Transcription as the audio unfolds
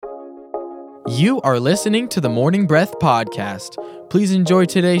You are listening to the Morning Breath Podcast. Please enjoy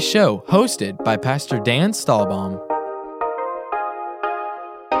today's show, hosted by Pastor Dan Stahlbaum.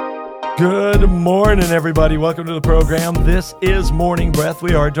 Good morning, everybody. Welcome to the program. This is Morning Breath.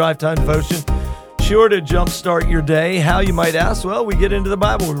 We are a drive time devotion, sure to jumpstart your day. How, you might ask? Well, we get into the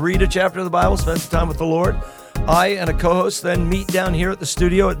Bible. We read a chapter of the Bible, spend some time with the Lord. I and a co-host then meet down here at the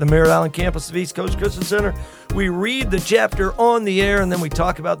studio at the Merritt Island campus of East Coast Christian Center. We read the chapter on the air, and then we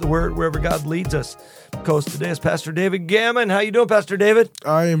talk about the Word wherever God leads us. Co-host today is Pastor David Gammon. How you doing, Pastor David?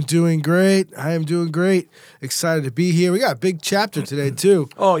 I am doing great. Excited to be here. We got a big chapter today, too.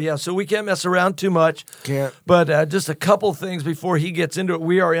 Oh, yeah, so we can't mess around too much. Can't. But just a couple things before he gets into it.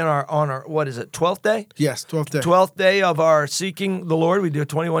 We are on our, what is it, 12th day? Yes, 12th day. 12th day of our Seeking the Lord. We do a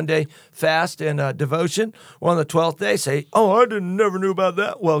 21-day fast and devotion. We're on the 12th day. Say, oh, I never knew about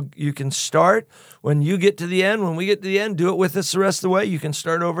that. Well, you can start when you get to the end. When we get to the end, do it with us the rest of the way. You can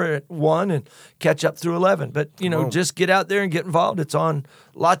start over at 1 and catch up through 11. But, just get out there and get involved. It's on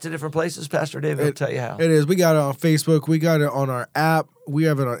lots of different places. Pastor David will tell you how. It is. We got it on Facebook. We got it on our app. We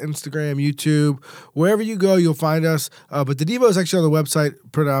have it on Instagram, YouTube. Wherever you go, you'll find us. But the Devo is actually on the website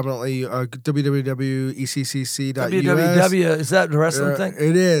predominantly, www.eccc.us. WWW, is that the wrestling thing?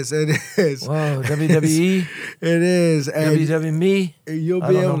 It is. Whoa, WWE? It is. And WWE? You'll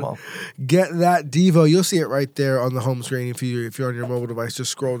be able to get that Devo. You'll see it right there on the home screen. If you're on your mobile device,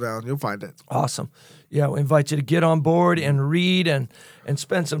 just scroll down. You'll find it. Awesome. Yeah, we invite you to get on board and read and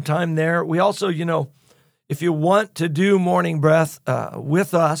spend some time there. We also, if you want to do Morning Breath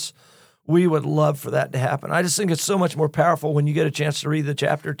with us, we would love for that to happen. I just think it's so much more powerful when you get a chance to read the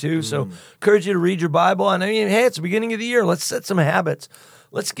chapter too. So encourage you to read your Bible. And hey, it's the beginning of the year. Let's set some habits.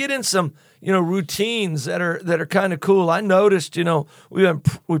 Let's get in some, routines that are kind of cool. I noticed,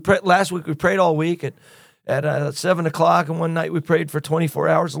 we prayed last week. We prayed all week at 7 o'clock, and one night we prayed for 24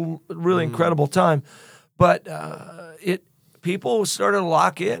 hours. A really incredible time. But people started to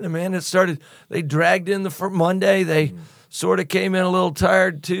lock in, and man, they dragged in the Monday. They sort of came in a little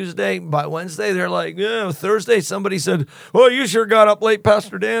tired Tuesday. By Wednesday, they're like, Thursday, somebody said, well, you sure got up late,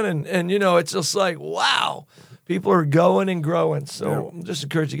 Pastor Dan. And it's just like, wow, people are going and growing. So I'm just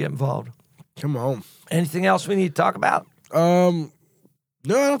encourage you to get involved. Come on. Anything else we need to talk about?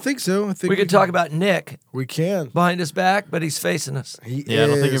 No, I don't think so. I think we could talk about Nick. We can. Behind his back, but he's facing us. I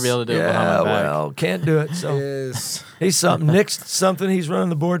don't think you'll be able to do it behind my back. Well, can't do it. So he's something. Nick's something. He's running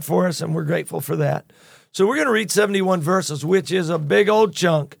the board for us, and we're grateful for that. So we're going to read 71 verses, which is a big old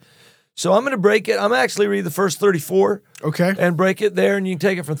chunk. So I'm going to break it. I'm actually read the first 34. Okay. And break it there, and you can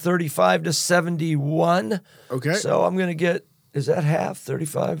take it from 35 to 71. Okay. So I'm going to get, is that half?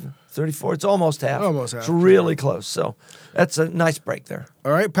 35? 34? It's almost half. Almost half. It's really close. So that's a nice break there.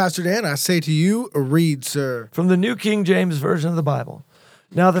 All right, Pastor Dan, I say to you, read, sir. From the New King James Version of the Bible.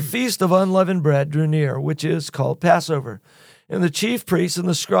 Now the feast of unleavened bread drew near, which is called Passover. And the chief priests and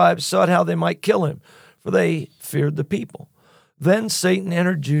the scribes sought how they might kill him, for they feared the people. Then Satan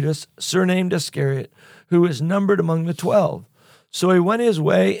entered Judas, surnamed Iscariot, who was numbered among the 12. So he went his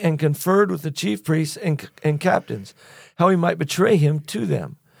way and conferred with the chief priests and captains, how he might betray him to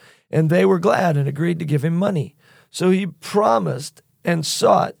them. And they were glad and agreed to give him money. So he promised and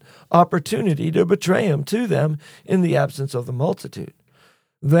sought opportunity to betray him to them in the absence of the multitude.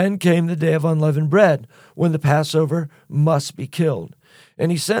 Then came the day of unleavened bread, when the Passover must be killed.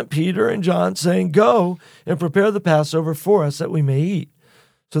 And he sent Peter and John, saying, Go and prepare the Passover for us, that we may eat.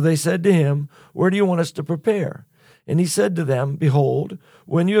 So they said to him, Where do you want us to prepare? And he said to them, Behold,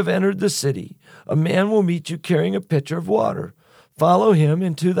 when you have entered the city, a man will meet you carrying a pitcher of water. Follow him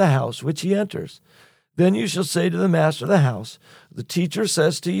into the house which he enters. Then you shall say to the master of the house, The teacher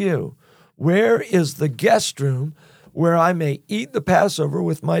says to you, Where is the guest room where I may eat the Passover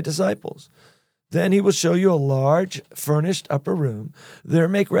with my disciples? Then he will show you a large furnished upper room. There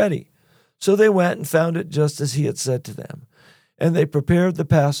make ready. So they went and found it just as he had said to them. And they prepared the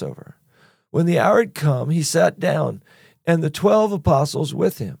Passover. When the hour had come, he sat down, and the 12 apostles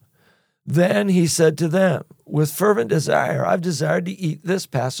with him. Then he said to them, With fervent desire, I've desired to eat this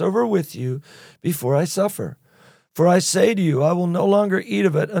Passover with you before I suffer. For I say to you, I will no longer eat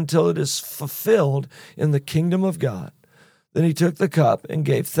of it until it is fulfilled in the kingdom of God. Then he took the cup and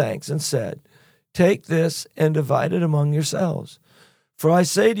gave thanks and said, Take this and divide it among yourselves. For I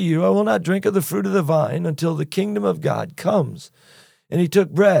say to you, I will not drink of the fruit of the vine until the kingdom of God comes. And he took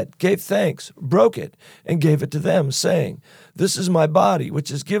bread, gave thanks, broke it, and gave it to them, saying, This is my body, which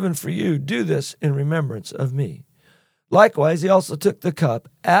is given for you. Do this in remembrance of me. Likewise, he also took the cup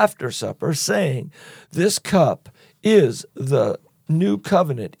after supper, saying, This cup is the new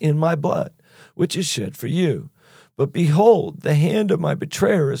covenant in my blood, which is shed for you. But behold, the hand of my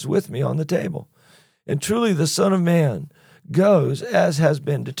betrayer is with me on the table. And truly the Son of Man goes as has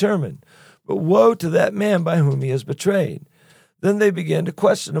been determined. But woe to that man by whom he is betrayed. Then they began to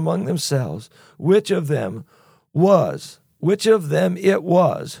question among themselves which of them it was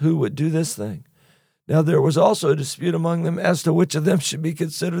who would do this thing. Now there was also a dispute among them as to which of them should be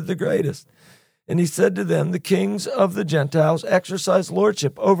considered the greatest. And he said to them, the kings of the Gentiles exercise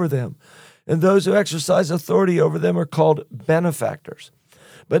lordship over them, and those who exercise authority over them are called benefactors.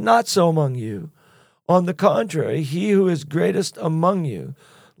 But not so among you. On the contrary, he who is greatest among you,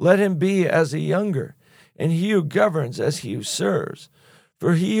 let him be as a younger, and he who governs as he who serves.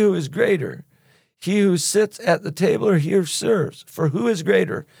 For he who is greater, he who sits at the table, or he who serves? For who is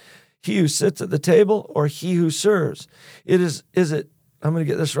greater, he who sits at the table, or he who serves? Is it, I'm going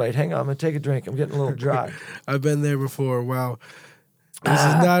to get this right. Hang on, I'm going to take a drink. I'm getting a little dry. I've been there before. Wow. This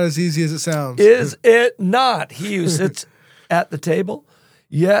is not as easy as it sounds. Is it not he who sits at the table?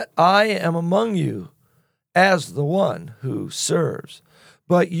 Yet I am among you as the one who serves.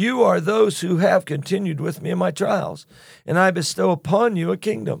 But you are those who have continued with me in my trials, and I bestow upon you a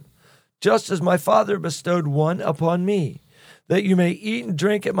kingdom, just as my Father bestowed one upon me, that you may eat and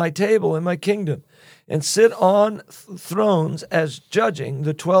drink at my table in my kingdom, and sit on thrones as judging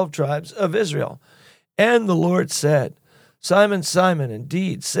the 12 tribes of Israel. And the Lord said, Simon, Simon,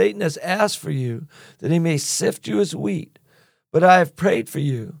 indeed Satan has asked for you, that he may sift you as wheat. But I have prayed for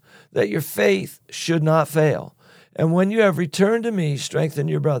you, that your faith should not fail. And when you have returned to me, strengthen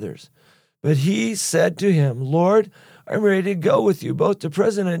your brothers. But he said to him, Lord, I'm ready to go with you, both to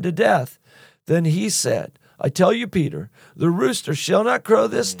prison and to death. Then he said, I tell you, Peter, the rooster shall not crow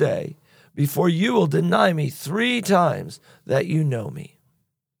this day before you will deny me 3 times that you know me.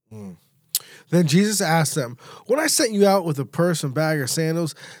 Then Jesus asked them, when I sent you out with a purse and bag or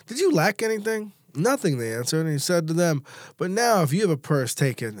sandals, did you lack anything? Nothing, they answered. And he said to them, but now if you have a purse,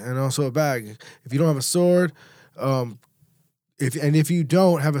 take it, and also a bag. If you don't have a sword, if you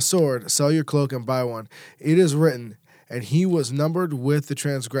don't have a sword, sell your cloak and buy one. It is written, and he was numbered with the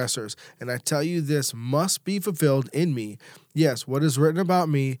transgressors. And I tell you, this must be fulfilled in me. Yes, what is written about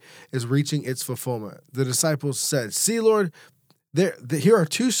me is reaching its fulfillment. The disciples said, see, Lord, here are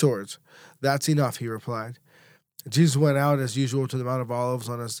 2 swords. That's enough, he replied. Jesus went out as usual to the Mount of Olives,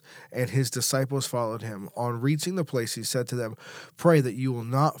 and his disciples followed him. On reaching the place, he said to them, pray that you will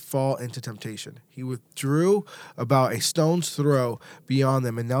not fall into temptation. He withdrew about a stone's throw beyond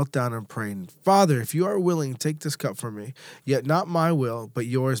them and knelt down and prayed, Father, if you are willing, take this cup from me. Yet not my will, but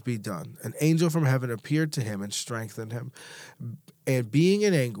yours be done. An angel from heaven appeared to him and strengthened him. And being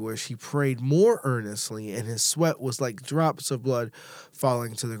in anguish, he prayed more earnestly, and his sweat was like drops of blood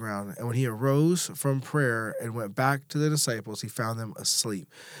falling to the ground. And when he arose from prayer and went back to the disciples, he found them asleep,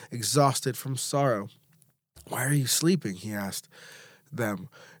 exhausted from sorrow. Why are you sleeping? He asked them.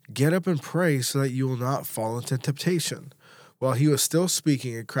 Get up and pray so that you will not fall into temptation. While he was still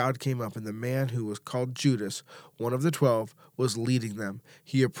speaking, a crowd came up, and the man who was called Judas, one of the 12, was leading them.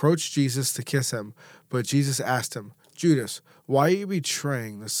 He approached Jesus to kiss him, but Jesus asked him, Judas, why are you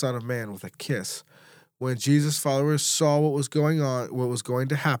betraying the Son of Man with a kiss? When Jesus' followers saw what was going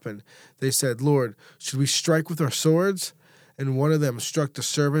to happen, they said, Lord, should we strike with our swords? And one of them struck the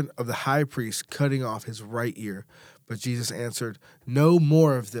servant of the high priest, cutting off his right ear. But Jesus answered, no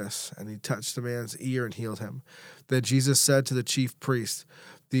more of this. And he touched the man's ear and healed him. Then Jesus said to the chief priests,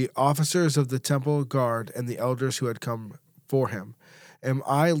 the officers of the temple guard, and the elders who had come for him, am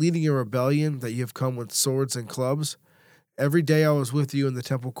I leading a rebellion that you have come with swords and clubs? Every day I was with you in the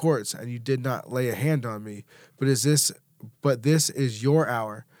temple courts, and you did not lay a hand on me. But this is your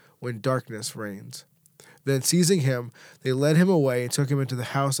hour when darkness reigns. Then seizing him, they led him away and took him into the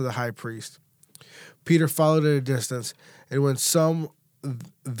house of the high priest. Peter followed at a distance, and when some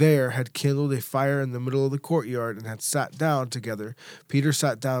there had kindled a fire in the middle of the courtyard and had sat down together, Peter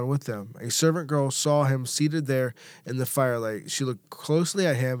sat down with them. A servant girl saw him seated there in the firelight. She looked closely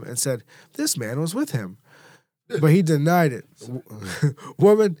at him and said, this man was with him. But he denied it.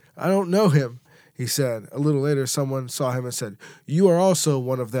 Woman, I don't know him, he said. A little later, someone saw him and said, you are also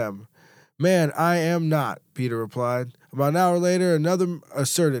one of them. Man, I am not, Peter replied. About an hour later, another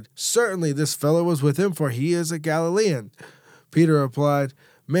asserted, certainly this fellow was with him, for he is a Galilean. Peter replied,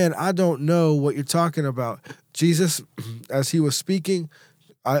 man, I don't know what you're talking about. Jesus, as he was speaking,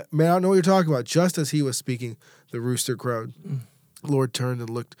 I don't know what you're talking about. Just as he was speaking, the rooster crowed. The Lord turned and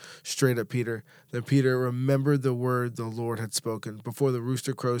looked straight at Peter. Then Peter remembered the word the Lord had spoken. Before the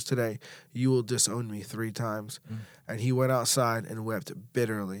rooster crows today, you will disown me 3 times. And he went outside and wept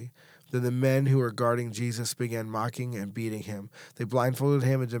bitterly. Then the men who were guarding Jesus began mocking and beating him. They blindfolded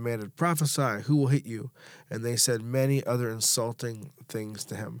him and demanded, "Prophesy, who will hit you?" And they said many other insulting things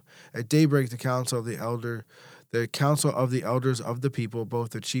to him. At daybreak, the council of the elders of the people,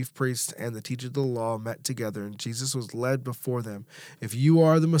 both the chief priests and the teachers of the law, met together, and Jesus was led before them. "If you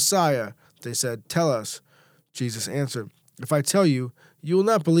are the Messiah," they said, "tell us." Jesus answered, "If I tell you, you will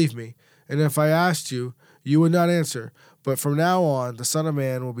not believe me, and if I asked you, you would not answer. But from now on, the Son of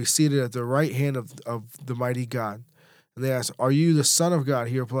Man will be seated at the right hand of the mighty God." And they asked, "Are you the Son of God?"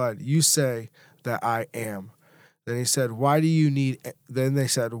 He replied, "You say that I am." Then they said, "Why do you need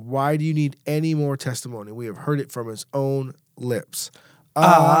any more testimony? We have heard it from his own lips."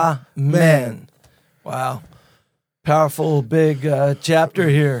 Amen. Wow. Powerful, big chapter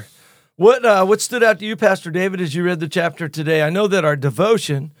here. What stood out to you, Pastor David, as you read the chapter today? I know that our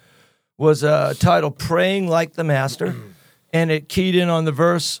devotion was titled Praying Like the Master, and it keyed in on the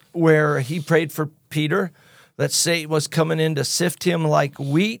verse where he prayed for Peter, that Satan was coming in to sift him like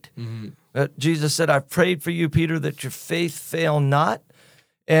wheat. Jesus said, "I've prayed for you, Peter, that your faith fail not."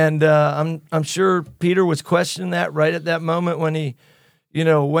 And I'm sure Peter was questioning that right at that moment when he,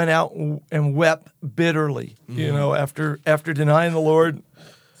 went out and wept bitterly, after denying the Lord,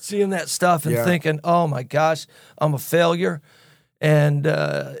 seeing that stuff and thinking, "Oh my gosh, I'm a failure." And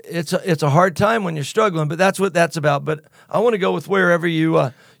it's a hard time when you're struggling, but that's what that's about. But I want to go with wherever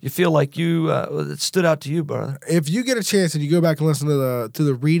you feel like it stood out to you, brother. If you get a chance and you go back and listen to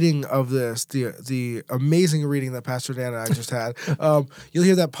the reading of this, the amazing reading that Pastor Dan and I just had, you'll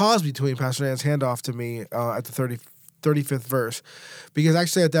hear that pause between Pastor Dan's handoff to me at the 35th verse, because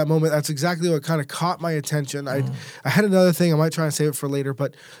actually at that moment, that's exactly what kind of caught my attention. I had another thing, I might try and save it for later,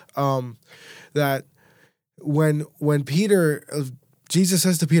 but that when Jesus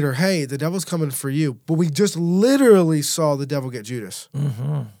says to Peter, "Hey, the devil's coming for you," but we just literally saw the devil get Judas.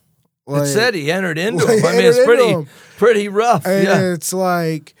 It said he entered into him. I mean, it's pretty rough. And it's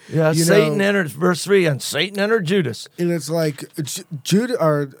like, Satan entered, verse 3, and Satan entered Judas. And it's like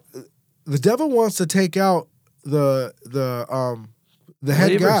the devil wants to take out the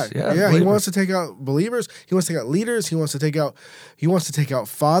head guy. Believers. He wants to take out believers. He wants to take out leaders. He wants to take out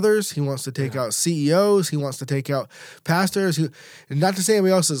fathers. He wants to take out CEOs. He wants to take out pastors. And not to say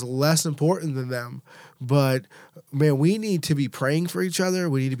anybody else is less important than them, but man, we need to be praying for each other.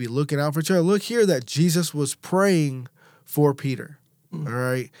 We need to be looking out for each other. Look here that Jesus was praying for Peter. All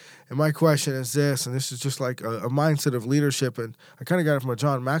right. And my question is this, and this is just like a mindset of leadership, and I kind of got it from a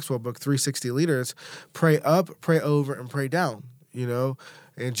John Maxwell book, 360 Leaders. Pray up, pray over, and pray down.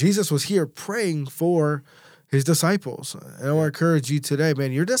 And Jesus was here praying for his disciples. And I want to encourage you today,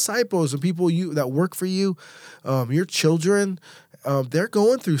 man, your disciples and people that work for you, your children, they're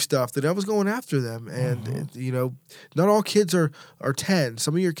going through stuff. The devil's going after them. And, not all kids are 10.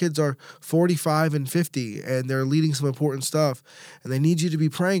 Some of your kids are 45 and 50, and they're leading some important stuff. And they need you to be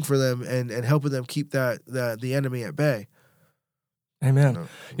praying for them and helping them keep the enemy at bay. Amen.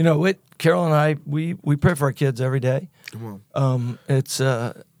 Carol and I, we pray for our kids every day. Come on.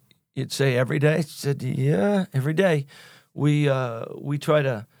 You'd say every day. I said, yeah, every day. We try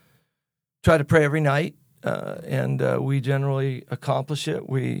to pray every night, and we generally accomplish it.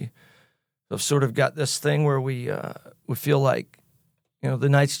 We have sort of got this thing where we feel like, the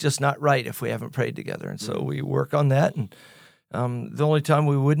night's just not right if we haven't prayed together, and so we work on that. And the only time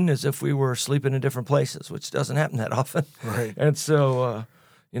we wouldn't is if we were sleeping in different places, which doesn't happen that often. Right. And so,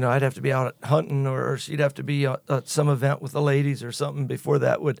 I'd have to be out hunting, or she'd have to be at some event with the ladies or something before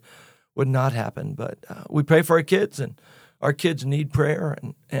that would not happen. But we pray for our kids, and our kids need prayer.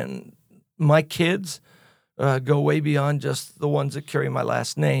 And my kids go way beyond just the ones that carry my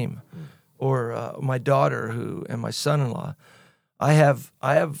last name, or my daughter and my son-in-law. I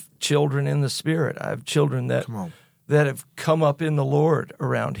have children in the Spirit. I have children that have come up in the Lord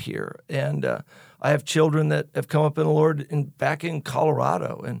around here. And I have children that have come up in the Lord back in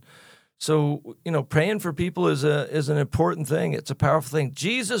Colorado. And so, praying for people is an important thing. It's a powerful thing.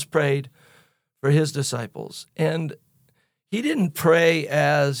 Jesus prayed for his disciples. And he didn't pray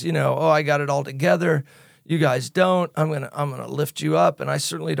as, I got it all together. You guys don't. I'm gonna lift you up. And I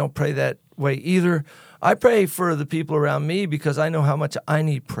certainly don't pray that way either. I pray for the people around me because I know how much I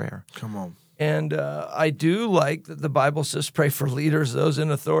need prayer. Come on. And I do like that the Bible says pray for leaders, those in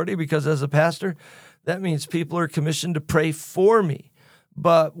authority, because as a pastor, that means people are commissioned to pray for me.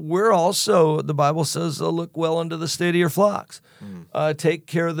 But we're also, the Bible says, look well into the state of your flocks. Take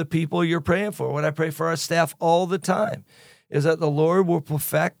care of the people you're praying for. What I pray for our staff all the time is that the Lord will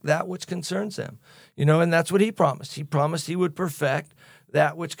perfect that which concerns them. And that's what he promised. He promised he would perfect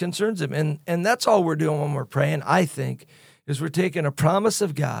that which concerns him. And that's all we're doing when we're praying, I think, is we're taking a promise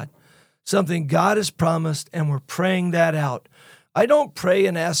of God something God has promised, and we're praying that out. I don't pray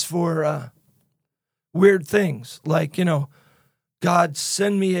and ask for weird things like, God,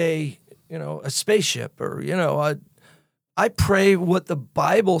 send me a spaceship, or, I pray what the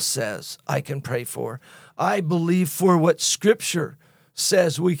Bible says I can pray for. I believe for what Scripture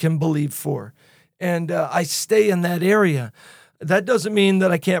says we can believe for. And I stay in that area. That doesn't mean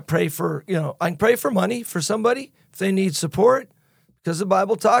that I can't pray for, I can pray for money for somebody if they need support, because the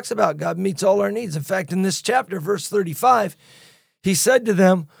Bible talks about God meets all our needs. In fact, in this chapter, verse 35, he said to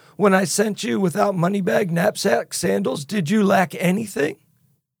them, when I sent you without money bag, knapsack, sandals, did you lack anything?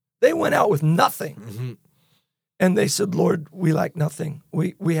 They went out with nothing. Mm-hmm. And they said, Lord, we lack nothing.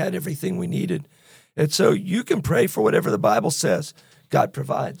 We had everything we needed. And so you can pray for whatever the Bible says God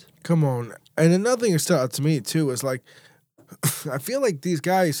provides. Come on. And another thing that stood out to me, too, is like, I feel like these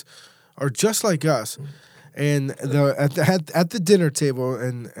guys are just like us. And at the dinner table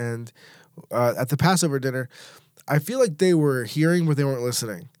and at the Passover dinner, I feel like they were hearing, but they weren't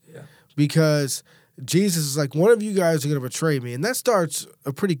listening. Yeah. Because Jesus is like, one of you guys are going to betray me. And that starts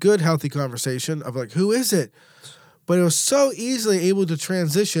a pretty good, healthy conversation of like, who is it? But it was so easily able to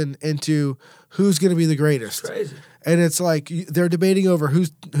transition into who's going to be the greatest. It's crazy. And it's like they're debating over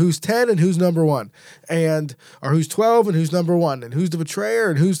who's 10 and who's number 1, or who's 12 and who's number 1, and who's the betrayer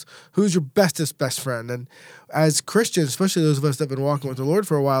and who's your best friend. And as Christians, especially those of us that have been walking with the Lord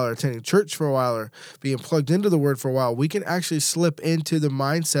for a while, or attending church for a while, or being plugged into the Word for a while, we can actually slip into the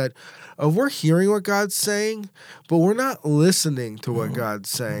mindset of we're hearing what God's saying, but we're not listening to what God's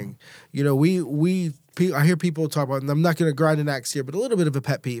saying. I hear people talk about, and I'm not going to grind an axe here, but a little bit of a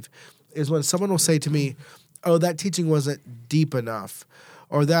pet peeve is when someone will say to me, oh, that teaching wasn't deep enough,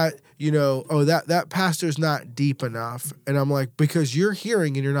 or that, that pastor's not deep enough. And I'm like, because you're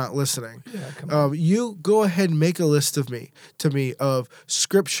hearing and you're not listening. Yeah, come on. You go ahead and make a list of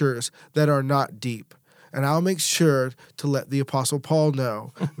scriptures that are not deep. And I'll make sure to let the Apostle Paul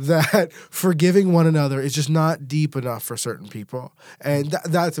know that forgiving one another is just not deep enough for certain people. And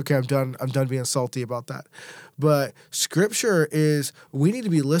that's okay. I'm done being salty about that. But Scripture is, we need to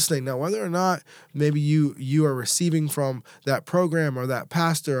be listening. Now, whether or not maybe you are receiving from that program or that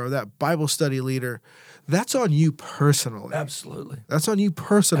pastor or that Bible study leader, that's on you personally. Absolutely. That's on you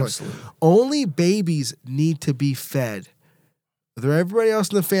personally. Absolutely. Only babies need to be fed. Everybody else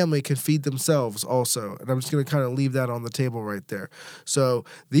in the family can feed themselves also. And I'm just going to kind of leave that on the table right there. So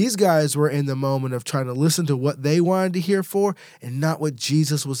these guys were in the moment of trying to listen to what they wanted to hear for and not what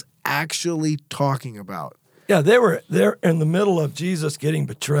Jesus was actually talking about. Yeah, they're in the middle of Jesus getting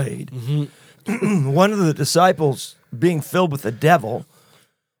betrayed. Mm-hmm. One of the disciples being filled with the devil,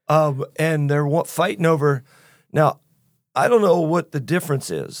 and they're fighting over. Now, I don't know what the difference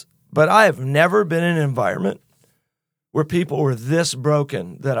is, but I have never been in an environment where people were this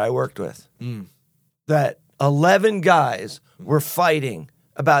broken that I worked with. That 11 guys were fighting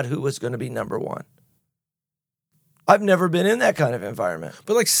about who was going to be number 1. I've never been in that kind of environment.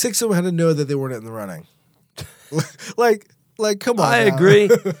 But like 6 of them had to know that they weren't in the running. like, come on. I now. agree.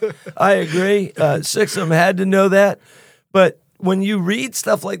 6 of them had to know that. But when you read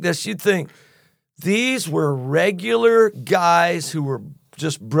stuff like this, you'd think these were regular guys who were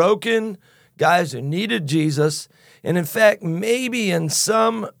just broken, guys who needed Jesus. And in fact, maybe in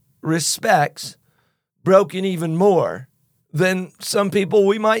some respects, broken even more than some people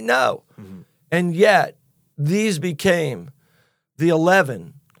we might know. Mm-hmm. And yet, these became the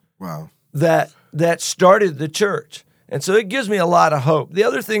 11 that started the church. And so it gives me a lot of hope. The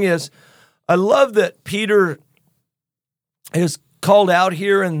other thing is, I love that Peter is called out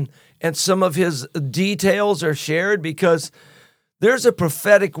here and some of his details are shared because there's a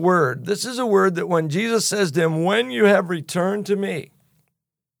prophetic word. This is a word that when Jesus says to him, when you have returned to me,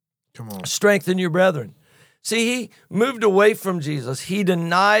 strengthen your brethren. See, he moved away from Jesus. He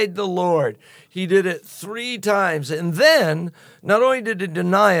denied the Lord. He did it 3 times. And then, not only did he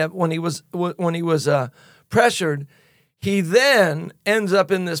deny it when he was pressured, he then ends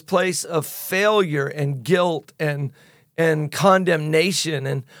up in this place of failure and guilt and condemnation.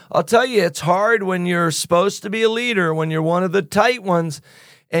 And I'll tell you, it's hard when you're supposed to be a leader, when you're one of the tight ones,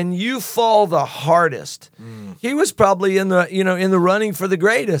 and you fall the hardest. He was probably in the running for the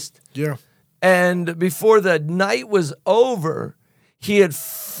greatest. Yeah. And before the night was over, he had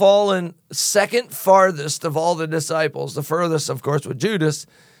fallen second farthest of all the disciples. The furthest, of course, was Judas,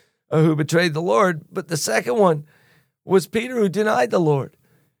 who betrayed the Lord. But the second one was Peter, who denied the Lord.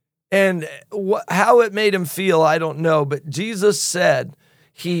 And how it made him feel, I don't know. But Jesus said,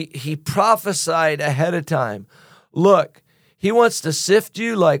 he prophesied ahead of time, look, he wants to sift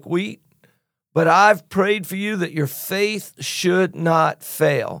you like wheat, but I've prayed for you that your faith should not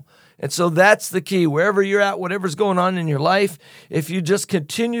fail. And so that's the key. Wherever you're at, whatever's going on in your life, if you just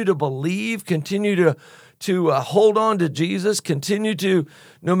continue to believe, continue to hold on to Jesus, continue to,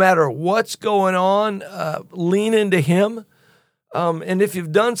 no matter what's going on, lean into Him. And if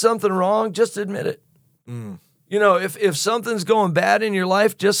you've done something wrong, just admit it. You know, if something's going bad in your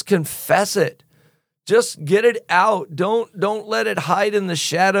life, just confess it. Just get it out. Don't let it hide in the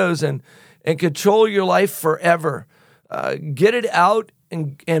shadows and control your life forever. Get it out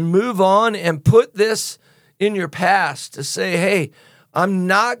and move on and put this in your past to say, hey, I'm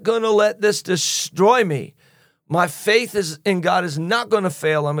not going to let this destroy me. My faith in God is not going to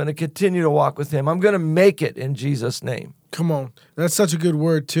fail. I'm going to continue to walk with Him. I'm going to make it in Jesus' name. Come on. That's such a good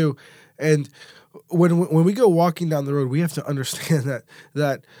word, too. And when we go walking down the road, we have to understand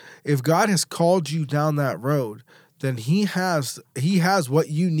that if God has called you down that road, then He has what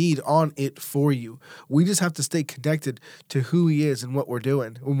you need on it for you. We just have to stay connected to who He is and what we're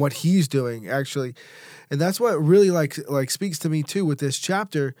doing and what He's doing, actually. And that's what really like speaks to me too with this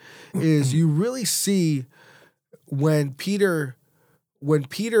chapter is you really see when Peter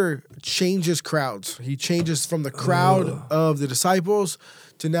changes crowds. He changes from the crowd of the disciples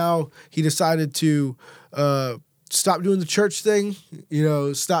to now he decided to stop doing the church thing,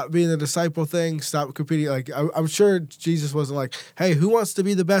 stop being the disciple thing, stop competing. Like I'm sure Jesus wasn't like, hey, who wants to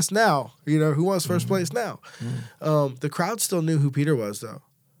be the best now? Who wants first place now? The crowd still knew who Peter was though.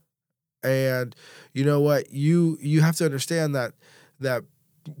 And you know what? You have to understand that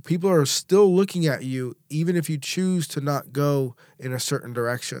people are still looking at you even if you choose to not go in a certain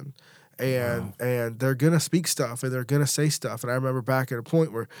direction. And they're going to speak stuff and they're going to say stuff. And I remember back at a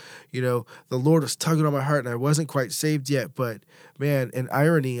point where, the Lord was tugging on my heart and I wasn't quite saved yet. But, man, in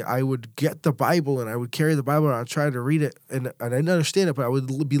irony, I would get the Bible and I would carry the Bible around trying to read it. And I didn't understand it, but I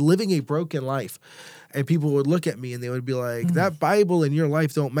would be living a broken life. And people would look at me and they would be like, that Bible and your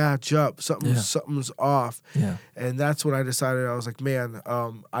life don't match up. Something's off. Yeah. And that's when I decided, I was like, man,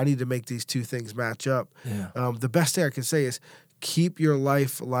 I need to make these two things match up. Yeah. The best thing I can say is, keep your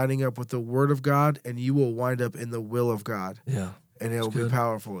life lining up with the Word of God, and you will wind up in the will of God. Yeah. And it'll be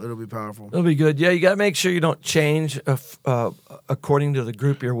powerful. It'll be powerful. It'll be good. Yeah, you got to make sure you don't change according to the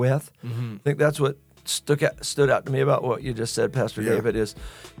group you're with. I think that's what stood out to me about what you just said, Pastor David, is,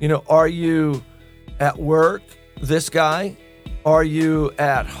 are you at work, this guy? Are you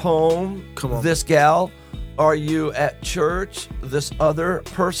at home, this gal? Are you at church, this other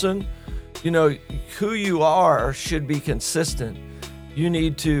person? Who you are should be consistent. You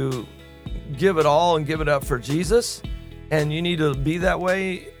need to give it all and give it up for Jesus, and you need to be that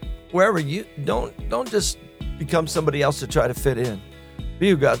way wherever you don't just become somebody else to try to fit in.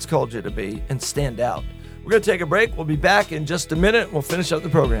 Be who God's called you to be and stand out. We're going to take a break. We'll be back in just a minute. We'll finish up the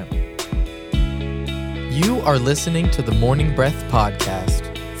program. You are listening to the Morning Breath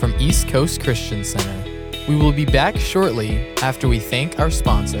podcast from East Coast Christian Center. We will be back shortly after we thank our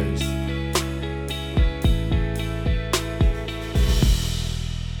sponsors.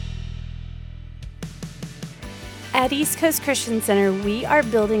 At East Coast Christian Center, we are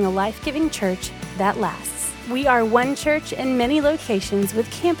building a life-giving church that lasts. We are one church in many locations with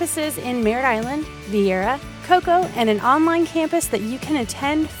campuses in Merritt Island, Viera, Cocoa, and an online campus that you can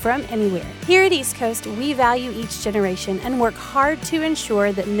attend from anywhere. Here at East Coast, we value each generation and work hard to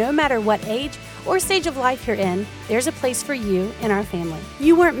ensure that no matter what age or stage of life you're in, there's a place for you in our family.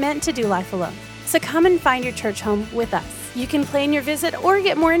 You weren't meant to do life alone, so come and find your church home with us. You can plan your visit or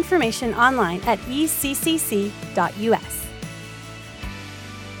get more information online at eccc.us.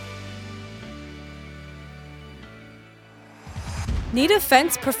 Need a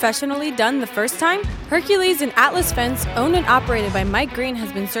fence professionally done the first time? Hercules and Atlas Fence, owned and operated by Mike Green,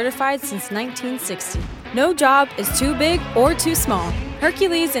 has been certified since 1960. No job is too big or too small.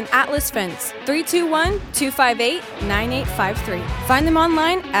 Hercules and Atlas Fence, 321-258-9853. Find them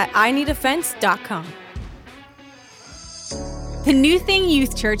online at ineedafence.com. The New Thing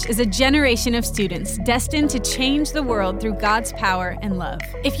Youth Church is a generation of students destined to change the world through God's power and love.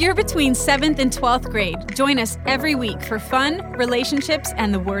 If you're between 7th and 12th grade, join us every week for fun, relationships,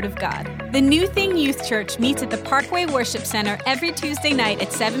 and the Word of God. The New Thing Youth Church meets at the Parkway Worship Center every Tuesday night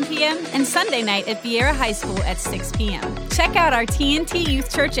at 7 p.m. and Sunday night at Viera High School at 6 p.m. Check out our TNT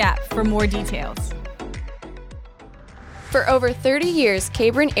Youth Church app for more details. For over 30 years,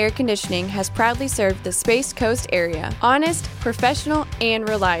 Cabron Air Conditioning has proudly served the Space Coast area. Honest, professional, and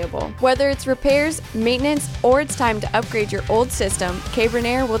reliable. Whether it's repairs, maintenance, or it's time to upgrade your old system, Cabron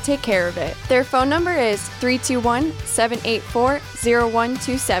Air will take care of it. Their phone number is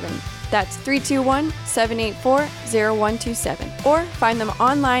 321-784-0127. That's 321-784-0127. Or find them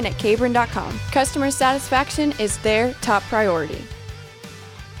online at cabron.com. Customer satisfaction is their top priority.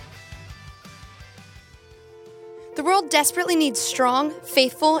 world desperately needs strong,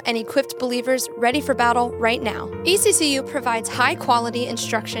 faithful, and equipped believers ready for battle right now. ECCU provides high-quality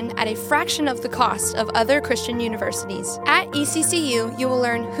instruction at a fraction of the cost of other Christian universities. At ECCU, you will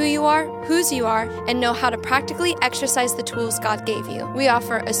learn who you are, whose you are, and know how to practically exercise the tools God gave you. We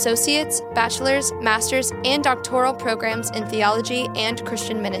offer associates, bachelor's, master's, and doctoral programs in theology and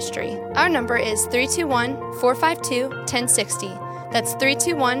Christian ministry. Our number is 321-452-1060. That's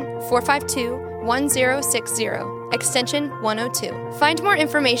 321-452-1060, extension 102. Find more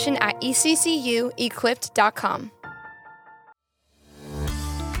information at eccuequipped.com.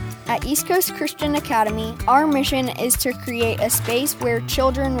 At East Coast Christian Academy, our mission is to create a space where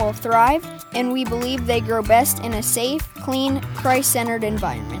children will thrive, and we believe they grow best in a safe, clean, Christ-centered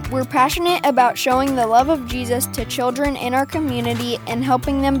environment. We're passionate about showing the love of Jesus to children in our community and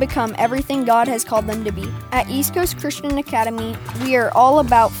helping them become everything God has called them to be. At East Coast Christian Academy, we are all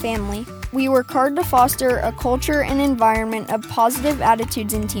about family. We work hard to foster a culture and environment of positive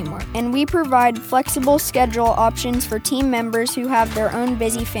attitudes and teamwork, and we provide flexible schedule options for team members who have their own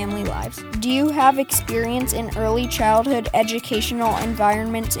busy family lives. Do you have experience in early childhood educational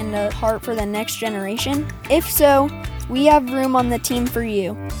environments and a heart for the next generation? If so, we have room on the team for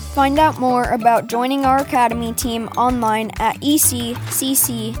you. Find out more about joining our Academy team online at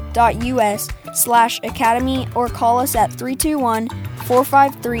ecc.us/academy or call us at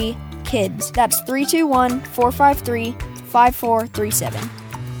 321-453-KIDS. That's 321-453-5437.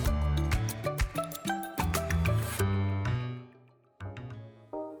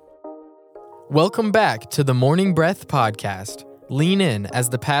 Welcome back to the Morning Breath podcast. Lean in as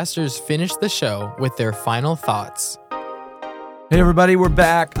the pastors finish the show with their final thoughts. Hey everybody, we're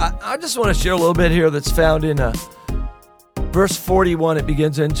back. I just want to share a little bit here that's found in verse 41. It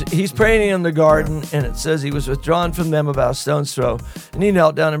begins, and he's praying in the garden, and it says he was withdrawn from them about a stone's throw, and he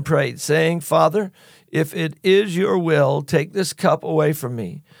knelt down and prayed, saying, Father, if it is your will, take this cup away from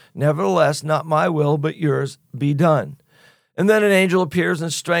me. Nevertheless, not my will, but yours be done. And then an angel appears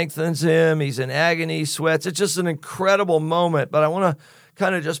and strengthens him. He's in agony, sweats. It's just an incredible moment, but I want to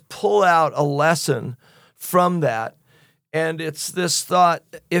kind of just pull out a lesson from that. And it's this thought,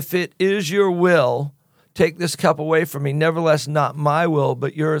 if it is your will, take this cup away from me. Nevertheless, not my will,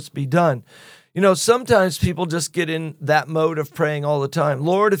 but yours be done. You know, sometimes people just get in that mode of praying all the time.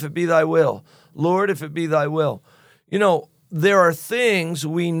 Lord, if it be thy will. Lord, if it be thy will. You know, there are things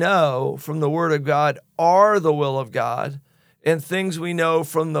we know from the Word of God are the will of God, and things we know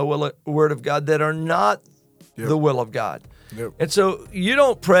from the Word of God that are not the will of God. And so you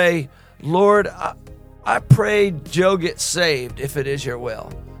don't pray, Lord, I pray Joe gets saved if it is your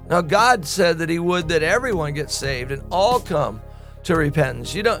will. Now, God said that he would that everyone gets saved and all come to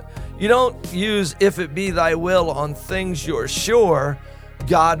repentance. You don't use if it be thy will on things you're sure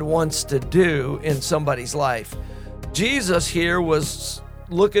God wants to do in somebody's life. Jesus here was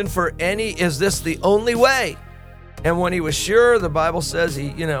looking for is this the only way? And when he was sure, the Bible says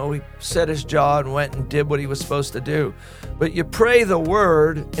he set his jaw and went and did what he was supposed to do. But you pray the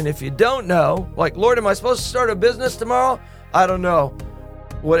word, and if you don't know, like, Lord, am I supposed to start a business tomorrow? I don't know.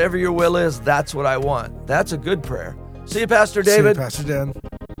 Whatever your will is, that's what I want. That's a good prayer. See you, Pastor David. See you, Pastor Dan.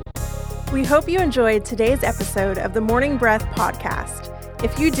 We hope you enjoyed today's episode of the Morning Breath podcast.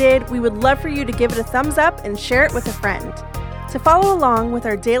 If you did, we would love for you to give it a thumbs up and share it with a friend. To follow along with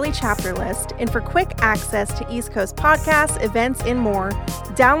our daily chapter list and for quick access to East Coast podcasts, events, and more,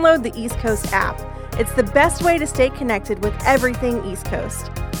 download the East Coast app. It's the best way to stay connected with everything East Coast.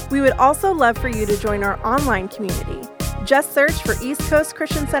 We would also love for you to join our online community. Just search for East Coast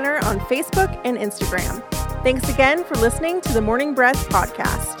Christian Center on Facebook and Instagram. Thanks again for listening to the Morning Breath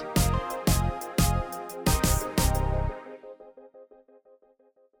podcast.